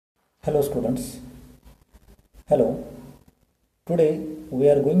Hello students. Hello. Today we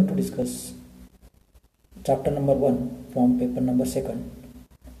are going to discuss chapter number 1 from paper number 2,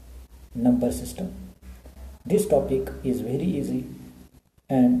 number system. This topic is very easy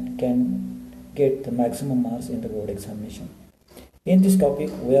and can get the maximum marks in the board examination. In this topic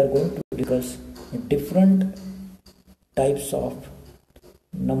we are going to discuss different types of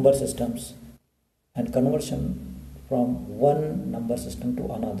number systems and conversion from one number system to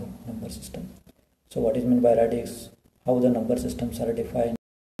another number system. So what is meant by radix, how the number systems are defined,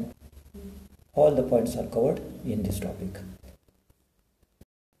 all the points are covered in this topic.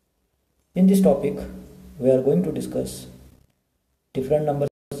 In this topic we are going to discuss different number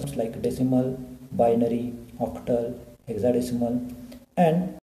systems like decimal, binary, octal, hexadecimal,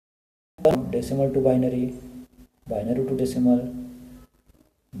 and from decimal to binary, binary to decimal,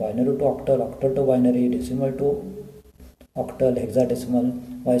 binary to octal, octal to binary, decimal to octal, hexadecimal,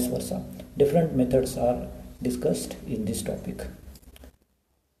 vice versa. Different methods are discussed in this topic.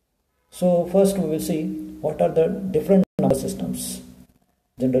 So first we will see what are the different number systems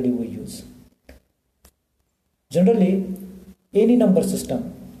generally we use. Generally, any number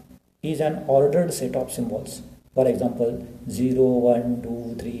system is an ordered set of symbols. For example, 0, 1,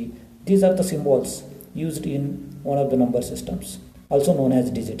 2, 3. These are the symbols used in one of the number systems, also known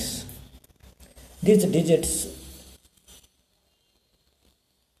as digits. These digits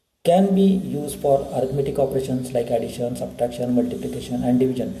can be used for arithmetic operations like addition, subtraction, multiplication and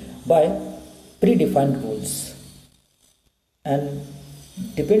division by predefined rules, and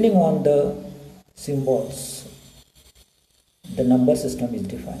depending on the symbols the number system is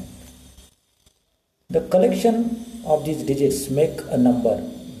defined. The collection of these digits make a number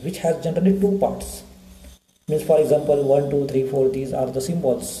which has generally two parts. Means for example 1, 2, 3, 4, these are the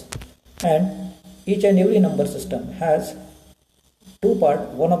symbols, and each and every number system has two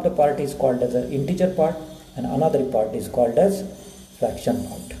parts. One of the part is called as an integer part and another part is called as fraction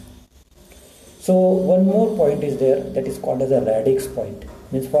part. So one more point is there that is called as a radix point.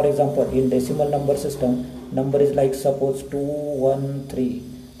 Means for example in decimal number system, number is like suppose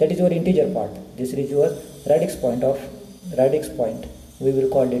 213, that is your integer part. This is your radix point. We will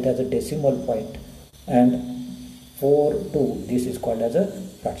call it as a decimal point, and 42, this is called as a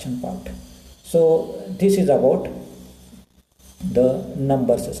fraction part. So this is about the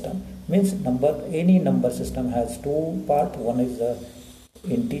number system. Means any number system has two parts. One is the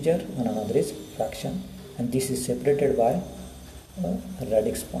integer and another is fraction, and this is separated by a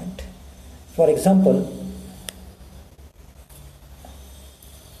radix point. For example,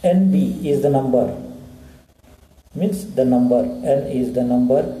 NB is the number, means the number N is the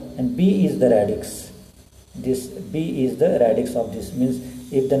number and B is the radix. This B is the radix of this. Means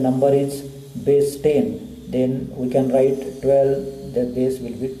if the number is base 10, then we can write 12, the base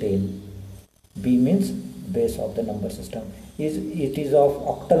will be 10. B means base of the number system. It is of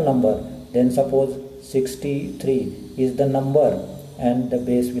octal number, then suppose 63 is the number and the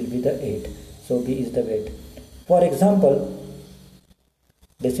base will be the 8. So B is the weight. For example,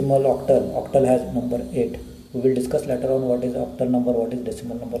 decimal octal has number 8. We will discuss later on what is octal number, what is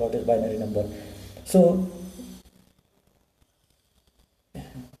decimal number, what is binary number. So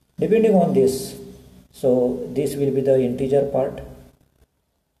depending on this, so this will be the integer part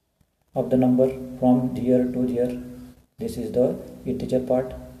of the number from here to here. This is the integer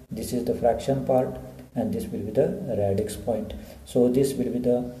part, this is the fraction part, and this will be the radix point. So this will be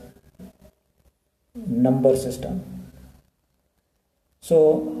the number system.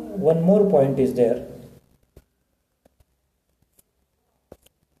 So one more point is there.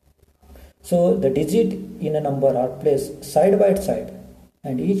 So the digit in a number are placed side by side,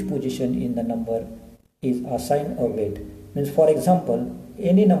 and each position in the number is assigned a weight. Means for example,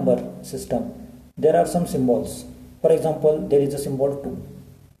 any number system, there are some symbols. For example, there is a symbol 2.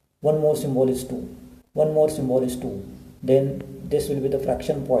 One more symbol is 2. One more symbol is 2. Then this will be the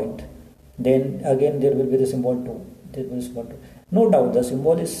fraction point. Then again there will be the symbol 2. There will be symbol 2. No doubt the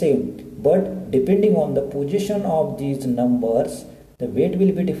symbol is same, but depending on the position of these numbers, the weight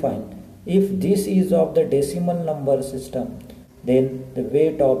will be defined. If this is of the decimal number system, then the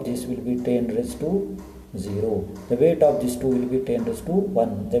weight of this will be 10 raised to 0. The weight of this 2 will be 10 raised to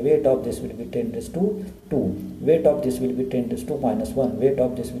 1. The weight of this will be 10 raised to 2. Weight of this will be 10 raised to minus 1. Weight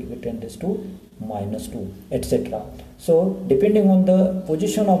of this will be 10 raised to minus 2, etc. So depending on the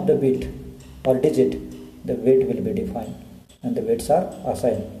position of the bit or digit, the weight will be defined and the weights are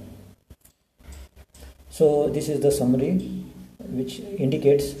assigned. So this is the summary which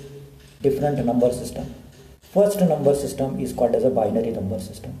indicates different number system. First number system is called as a binary number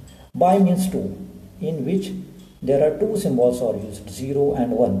system. Bi means 2, in which there are two symbols are used, 0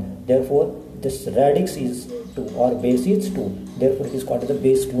 and 1. Therefore, this radix is 2 or base is 2. Therefore, it is called as the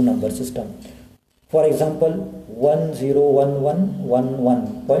base 2 number system. For example,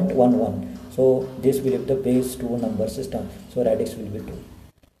 101111.11. So this will be the base 2 number system. So radix will be 2.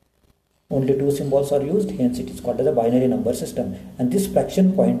 Only two symbols are used, hence it is called as a binary number system. And this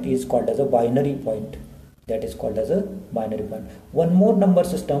fraction point is called as a binary point. That is called as a binary point. One more number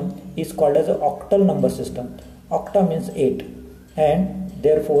system is called as an octal number system. Octa means 8, and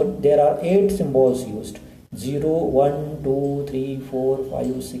therefore there are 8 symbols used. 0, 1, 2, 3, 4,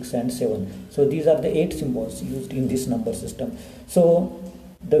 5, 6 and 7. So these are the 8 symbols used in this number system. So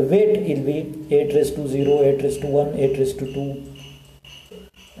the weight will be 8 raised to 0, 8 raised to 1, 8 raised to 2.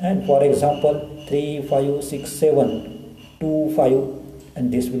 And for example 3, 5, 6, 7, 2, 5,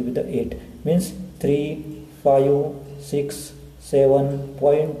 and this will be the 8. Means 3, 5, 6,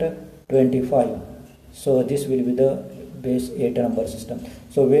 7.25. So this will be the base 8 number system.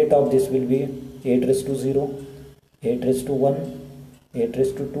 So weight of this will be 8 raised to 0, 8 raised to 1, 8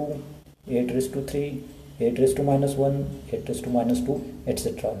 raised to 2, 8 raised to 3, 8 raised to minus 1, 8 raised to minus 2,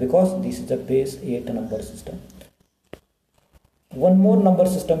 etc. Because this is the base 8 number system. One more number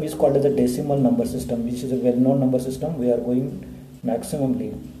system is called as the decimal number system, which is a well-known number system. We are going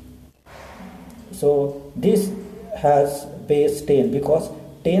maximally. So this has base 10 because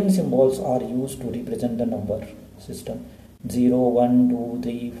 10 symbols are used to represent the number system. 0, 1, 2,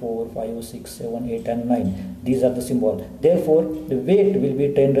 3, 4, 5, 6, 7, 8 and 9. These are the symbols. Therefore, the weight will be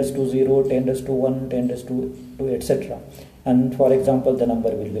 10 raised to 0, 10 raised to 1, 10 raised to 2, etc. And for example, the number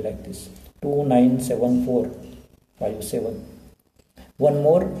will be like this: 297457. One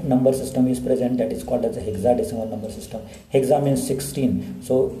more number system is present, that is called as a hexadecimal number system. Hexa means 16.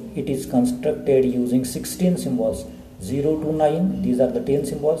 So it is constructed using 16 symbols. 0 to 9, these are the 10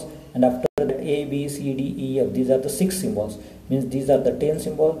 symbols, and after that A, B, C, D, E, F, these are the 6 symbols. Means these are the 10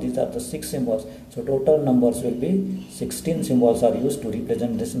 symbols, these are the 6 symbols. So total numbers will be 16 symbols are used to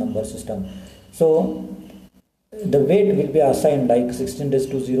represent this number system. So the weight will be assigned like 16 raised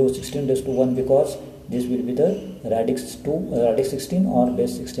to 0, 16 raised to 1, because this will be the radix 16 or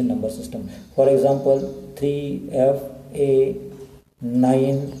base 16 number system. For example, 3FA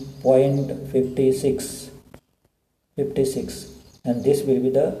 9.56, and this will be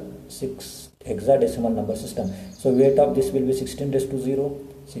the 6 hexadecimal number system. So weight of this will be 16 raised to 0,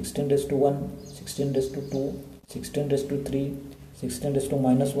 16 raised to 1, 16 raised to 2, 16 raised to 3, 16 raised to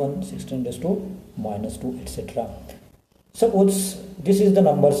minus 1, 16 raised to minus 2, etc. Suppose this is the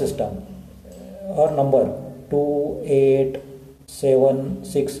number system or number 2, 8, 7,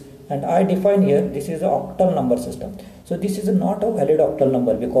 6, and I define here this is an octal number system. So this is not a valid octal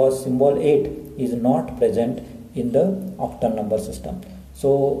number because symbol 8 is not present in the octal number system.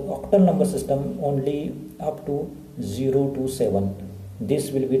 So octal number system only up to 0 to 7.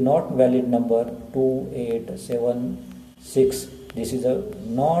 This will be not valid number 2, 8, 7, 6. This is a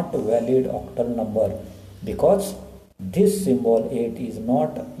not valid octal number because this symbol 8 is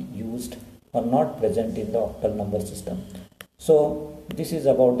not used or not present in the octal number system. So this is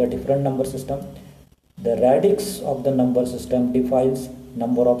about the different number system. The radix of the number system defines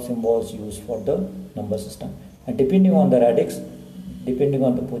number of symbols used for the number system, and depending on the radix, depending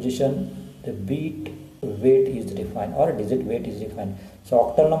on the position, the bit weight is defined or digit weight is defined. So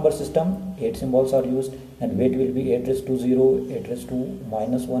octal number system, 8 symbols are used and weight will be 8 raised to 0, 8 raised to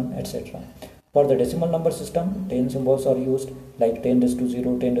minus 1, etc. For the decimal number system, 10 symbols are used like 10 raised to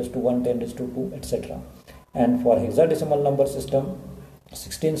 0, 10 raised to 1, 10 raised to 2, etc. And for hexadecimal number system,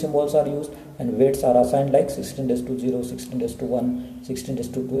 16 symbols are used and weights are assigned like 16 raised to 0, 16 raised to 1, 16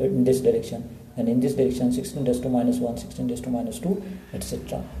 raised to 2 in this direction, and in this direction 16 raised to minus 1, 16 raised to minus 2,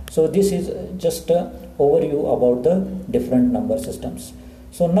 etc. So this is just an overview about the different number systems.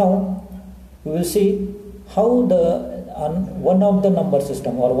 So now we will see how the one of the number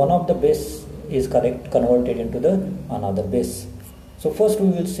system or one of the base is converted into the another base. So first we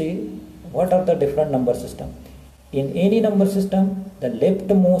will see what are the different number system. In any number system, the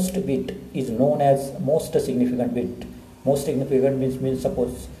leftmost bit is known as most significant bit. Most significant means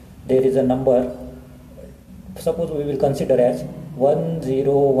suppose there is a number, suppose we will consider as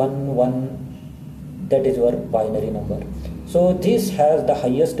 1011, that is your binary number. So this has the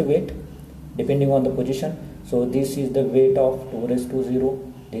highest weight depending on the position. So this is the weight of 2 raised to 0,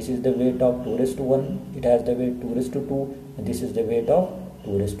 this is the weight of 2 raised to 1, it has the weight 2 raised to 2, and this is the weight of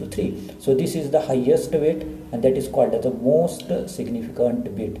 2 raised to 3. So this is the highest weight and that is called as the most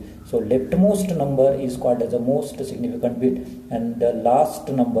significant bit. So leftmost number is called as the most significant bit, and the last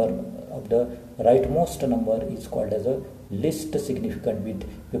number of the rightmost number is called as a least significant bit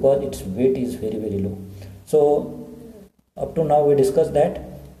because its weight is very low. So up to now we discussed that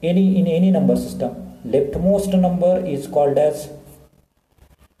in any number system, leftmost number is called as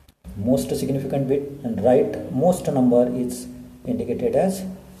most significant bit and rightmost number is indicated as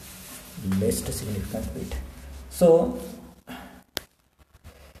least significant bit. So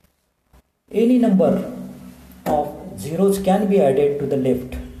any number of zeros can be added to the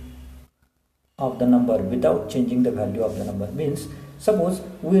left of the number without changing the value of the number. Means suppose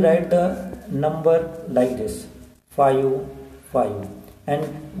we write the number like this 5 5 and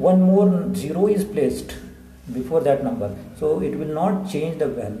one more zero is placed before that number, so it will not change the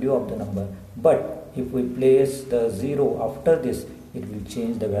value of the number, but if we place the zero after this, it will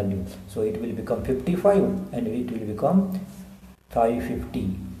change the value. So it will become 55 and it will become 550.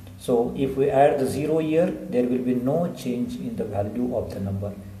 So if we add the zero here, there will be no change in the value of the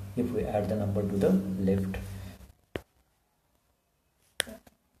number if we add the number to the left.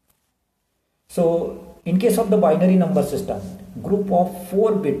 So in case of the binary number system, group of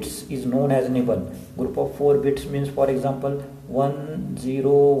 4 bits is known as nibble. Group of 4 bits means, for example, 1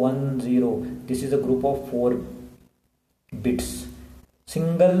 0 1 0. This is a group of 4 bits.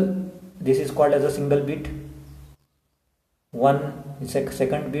 Single, this is called as a single bit. 1 is a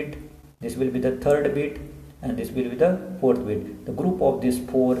second bit, this will be the third bit, and this will be the fourth bit. The group of these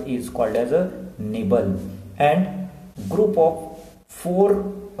 4 is called as a nibble. And group of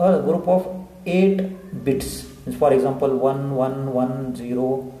 8 bits, for example 1 1 1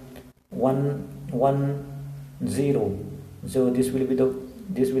 0 1 1 0. So this will be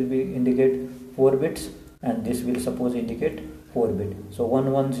indicate 4 bits and this will suppose indicate 4 bit. So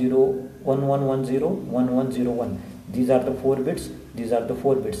 1 1 0 1 1 1 0 1 1 0 1. These are the 4 bits. These are the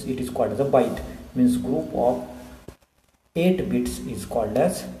 4 bits. It is called as a byte. Means group of 8 bits is called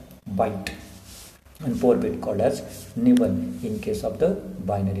as byte and 4 bit called as nibble in case of the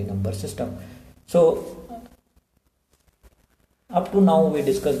binary number system. So up to now we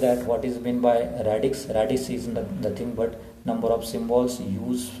discussed that what is meant by radix. Radix is nothing but number of symbols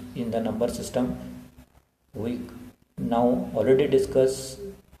used in the number system. We now already discussed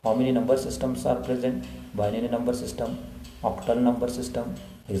how many number systems are present: binary number system, octal number system,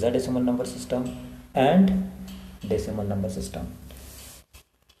 hexadecimal number system, and decimal number system.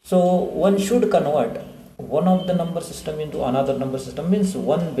 So one should convert one of the number system into another number system, means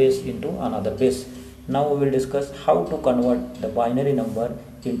one base into another base. Now we will discuss how to convert the binary number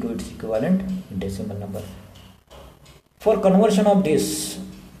into its equivalent decimal number. For conversion of this,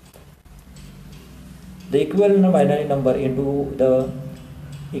 the equivalent binary number into the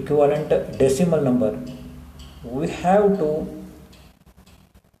equivalent decimal number, we have to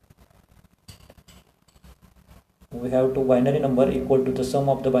binary number equal to the sum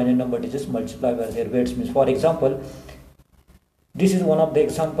of the binary number digits multiplied by their weights. Means, for example, this is one of the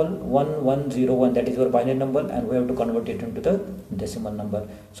example 1101, that is your binary number, and we have to convert it into the decimal number.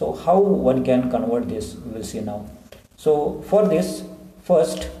 So how one can convert this, we will see now. So for this,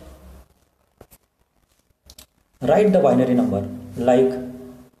 first write the binary number like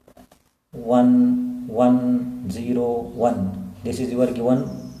 1101. This is your given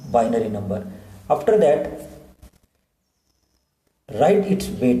binary number. After that, write its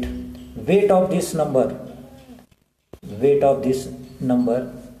weight. Weight of this number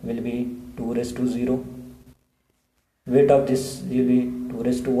will be 2 raised to 0. Weight of this will be 2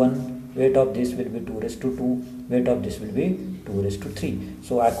 raised to 1. Weight of this will be 2 raised to 2. Weight of this will be 2 raised to 3.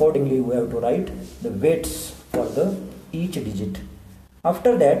 So accordingly we have to write the weights for the each digit.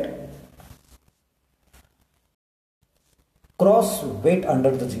 After that, cross weight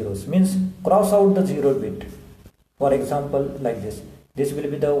under the zeros, means cross out the zero bit. For example, like this. This will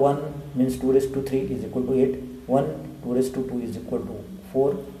be the 1, means 2 raised to 3 is equal to 8. 1, 2 raised to 2 is equal to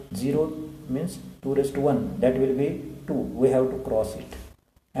 4. 0 means 2 raised to 1. That will be 2. We have to cross it.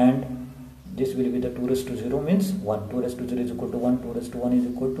 And this will be the 2 raised to 0 means 1. 2 raised to 0 is equal to 1. 2 raised to 1 is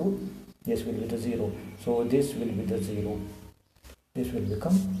equal to, this will be the 0. So this will be the 0. This will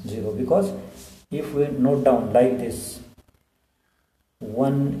become 0, because if we note down like this,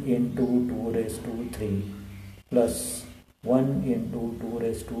 1 into 2 raised to 3 plus 1 into 2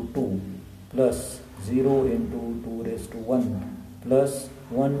 raised to 2 plus 0 into 2 raised to 1 plus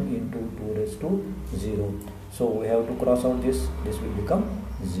 1 into 2 raised to 0. So we have to cross out this. This will become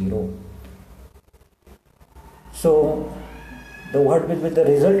 0. So what will be the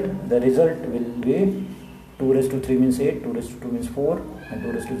result? The result will be 2 raised to 3 means 8, 2 raised to 2 means 4, and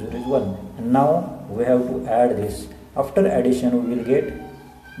 2 raised to 0 is 1. And now we have to add this. After addition we will get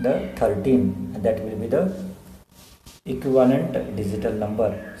the 13, and that will be the equivalent digital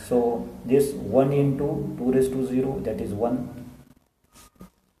number. So this 1 into 2 raised to 0, that is 1.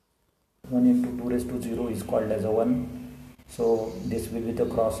 1 into 2 raised to 0 is called as a 1. So this will be the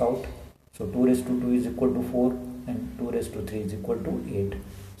cross out. So 2 raised to 2 is equal to 4 and 2 raised to 3 is equal to 8.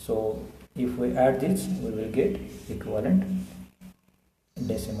 So if we add this, we will get equivalent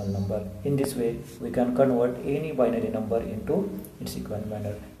decimal number. In this way we can convert any binary number into its equivalent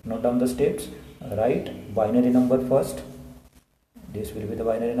manner. Note down the steps. Write binary number first. This will be the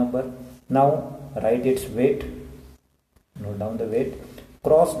binary number. Now write its weight. Note down the weight.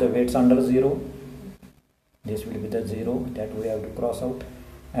 Cross the weights under 0. This will be the 0 that we have to cross out.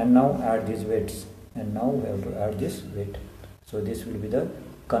 And now add these weights. And now we have to add this weight. So this will be the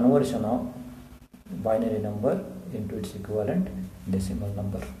conversion of binary number into its equivalent decimal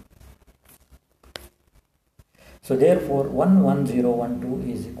number. So therefore 11012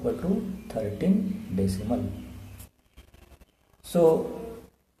 is equal to 13 decimal. So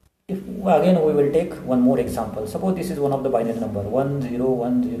if again we will take one more example. Suppose this is one of the binary number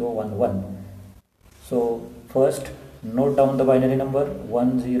 101011. So first note down the binary number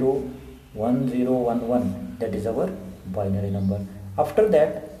 101011, that is our binary number. After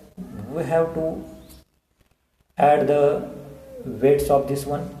that we have to add the weights of this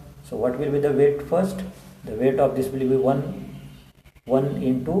one. So what will be the weight first? The weight of this will be 1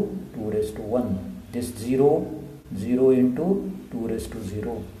 into 2 raised to 1. This 0 into 2 raised to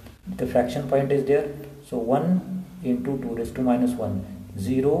 0. The fraction point is there. So 1 into 2 raised to minus 1.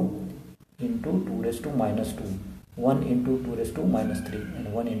 0 into 2 raised to minus 2. 1 into 2 raised to minus 3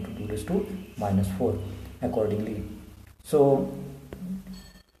 and 1 into 2 raised to minus 4 accordingly. So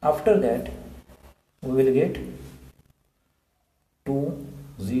after that we will get 2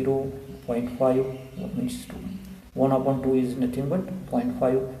 0 0.5 means 2. 1 upon 2 is nothing but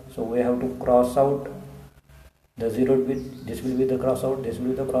 0.5. So we have to cross out the 0 bit. This will be the cross out, this will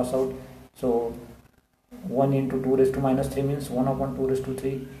be the cross out. So 1 into 2 raised to minus 3 means 1 upon 2 raised to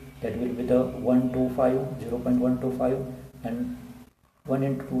 3. That will be the 0.125, and 1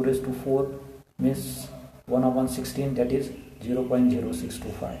 into 2 raised to 4 means 1 upon 16, that is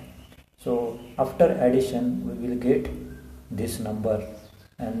 0.0625. So after addition we will get this number,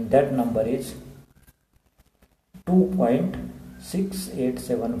 and that number is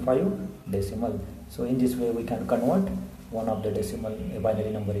 2.6875 decimal. So in this way we can convert one of the decimal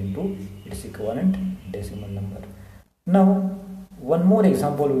binary number into its equivalent decimal number. Now one more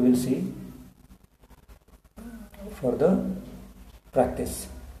example we will see for the practice.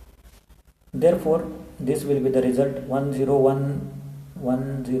 Therefore this will be the result.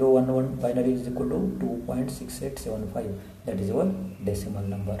 1011 binary is equal to 2.6875. that is our decimal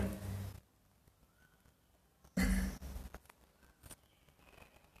number.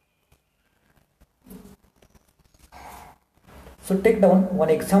 So take down one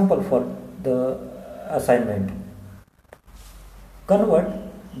example for the assignment. Convert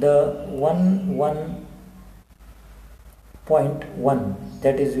the 11.1,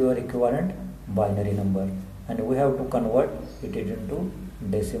 that is your equivalent binary number, and we have to convert it into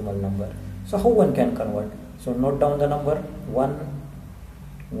decimal number. So how one can convert? So note down the number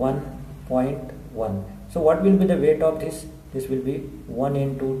 1.1. So what will be the weight of this? This will be 1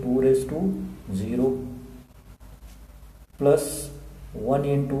 into 2 raised to 0 plus 1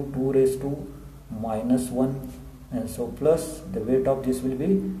 into 2 raised to minus 1, and so plus the weight of this will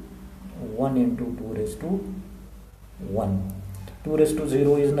be 1 into 2 raised to 1. 2 raised to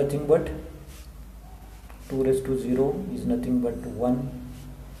 0 is nothing but 1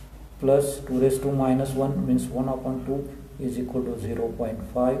 plus 2 raised to minus 1 means 1 upon 2 is equal to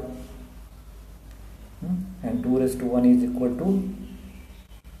 0.5, and 2 raised to 1 is equal to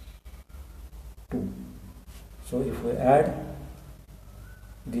 2. So if we add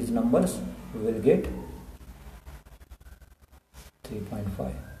these numbers we will get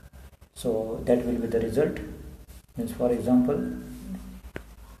 3.5. So that will be the result. Means for example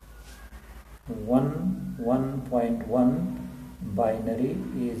 1.1 binary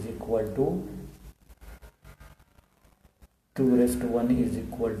is equal to 2 raised to 1 is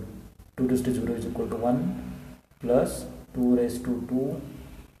equal 2 raised to 0 is equal to 1 plus 2 raised to 2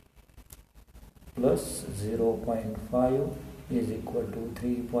 plus 0.5 is equal to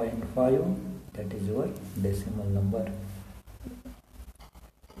 3.5. that is your decimal number.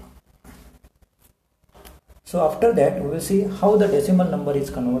 So after that we will see how the decimal number is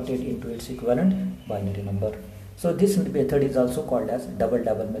converted into its equivalent binary number. So this method is also called as double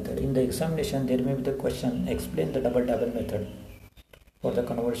method. In the examination there may be the question, explain the double method for the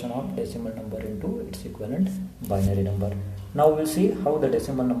conversion of decimal number into its equivalent binary number. Now we will see how the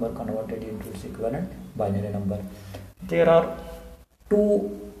decimal number converted into its equivalent binary number. There are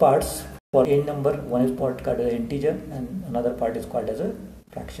two parts for any number. One is part called as integer and another part is called as a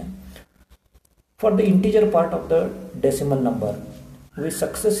fraction. For the integer part of the decimal number, we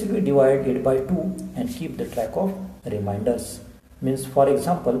successively divide it by 2 and keep the track of reminders. Means, for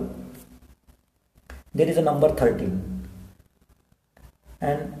example, there is a number 13,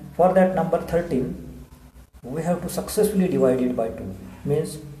 and for that number 13 we have to successfully divide it by 2.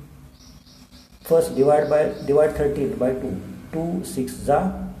 Means, first divide 13 by 2. 2 6 is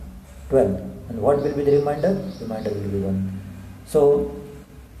 12, and what will be the remainder? Remainder will be 1. So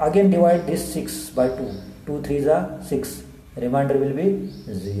again divide this 6 by 2. 2 3 is 6, remainder will be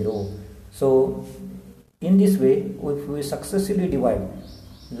 0. So in this way, if we successfully divide,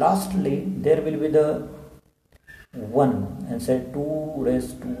 lastly there will be the 1, and say 2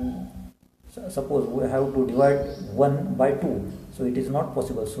 raised to, suppose we have to divide 1 by 2, so it is not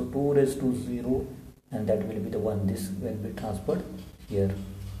possible, so 2 raised to 0, and that will be the 1. This will be transferred here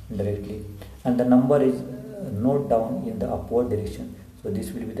directly, and the number is note down in the upward direction. So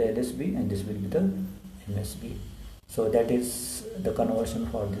this will be the LSB and this will be the MSB. So that is the conversion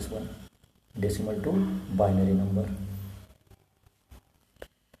for this one, decimal to binary number.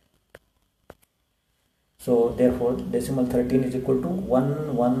 So therefore decimal 13 is equal to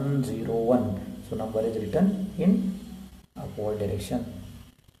 1101. So number is written in upward direction,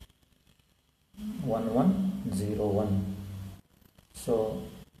 1101. So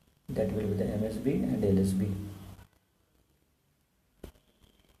that will be the MSB and LSB.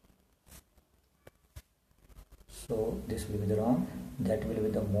 So this will be the wrong, that will be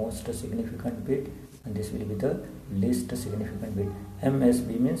the most significant bit, and this will be the least significant bit.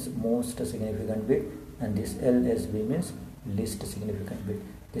 MSB means most significant bit, and this LSB means least significant bit.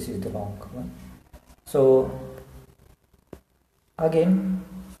 This is the wrong one. So again,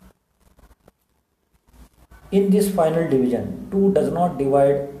 in this final division, 2 does not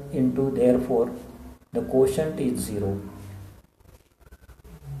divide into, therefore the quotient is 0,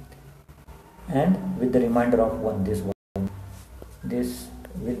 and with the remainder of 1, this will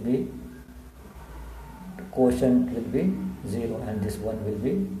be, quotient will be 0, and this 1 will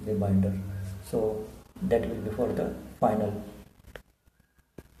be remainder. So that will be for the final.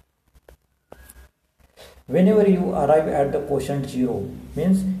 Whenever you arrive at the quotient 0,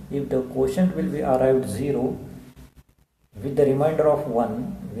 means if the quotient will be arrived 0 with the remainder of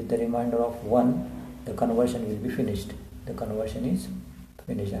 1, the conversion will be finished. The conversion is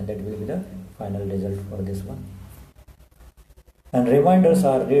finished, and that will be the final result for this one. And reminders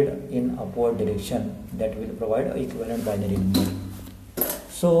are read in upward direction, that will provide an equivalent binary number.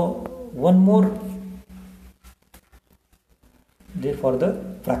 So one more for the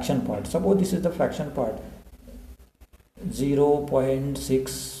fraction part. Suppose this is the fraction part,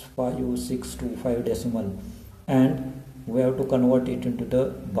 0.65625 decimal, and we have to convert it into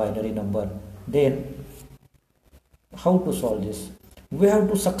the binary number. Then how to solve this? We have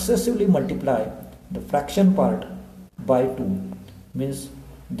to successively multiply the fraction part by 2. Means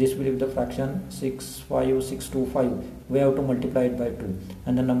this will be the fraction 65625. We have to multiply it by 2,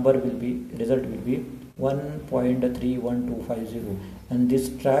 and the number will be, result will be 1.31250, and this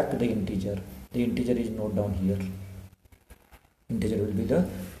track the integer. The integer is noted down here. Integer will be the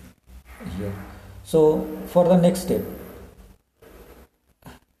here. So for the next step,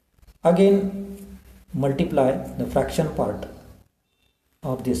 again multiply the fraction part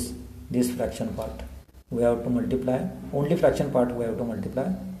of this fraction part. We have to multiply only fraction part, we have to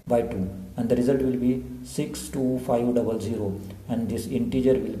multiply by 2, and the result will be 62500, and this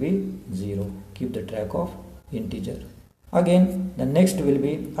integer will be 0. Keep the track of integer. Again the next will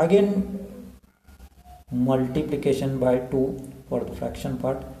be again multiplication by 2 for the fraction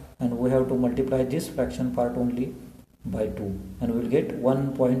part, and we have to multiply this fraction part only by 2, and we will get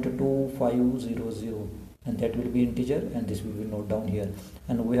 1.2500, and that will be integer, and this will be noted down here,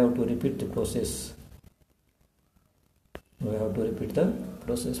 and we have to repeat the process. We have to repeat the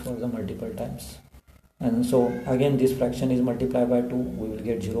process for the multiple times. And so again this fraction is multiplied by 2, we will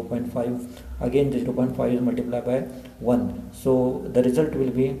get 0.5. Again the 0.5 is multiplied by 1, so the result will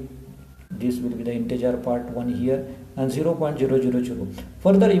be, this will be the integer part 1 here, and 0.000.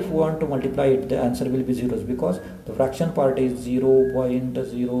 Further, if we want to multiply it, the answer will be zeros, because the fraction part is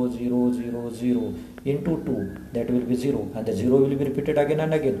 0.0000 into 2, that will be 0, and the 0 will be repeated again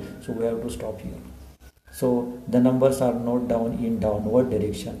and again, so we have to stop here. So the numbers are noted down in downward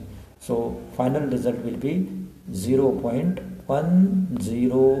direction. So final result will be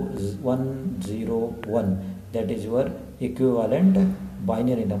 0.10101. That is your equivalent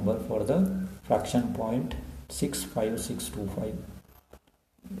binary number for the fraction point 65625.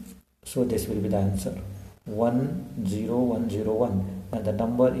 So this will be the answer, 10101, and the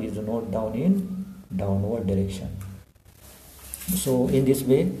number is noted down in downward direction. So in this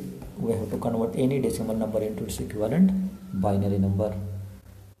way we have to convert any decimal number into its equivalent binary number.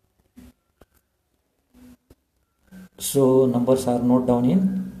 So numbers are noted down in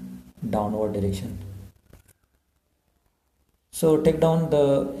downward direction. So take down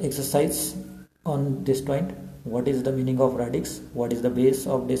the exercise on this point. What is the meaning of radix? What is the base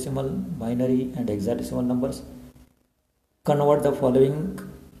of decimal, binary and hexadecimal numbers? Convert the following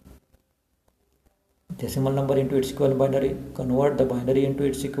decimal number into its equivalent binary, convert the binary into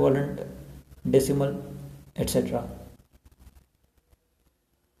its equivalent decimal, etc.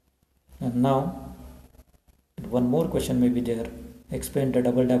 And now one more question may be there. Explain the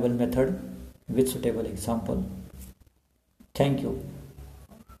double method with suitable example. Thank you.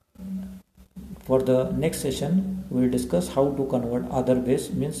 For the next session, we will discuss how to convert other base,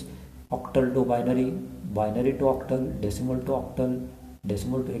 means octal to binary, binary to octal, decimal to octal,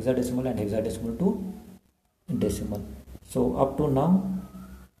 decimal to hexadecimal and hexadecimal to decimal. So up to now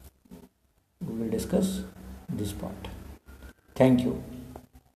we will discuss this part. Thank you.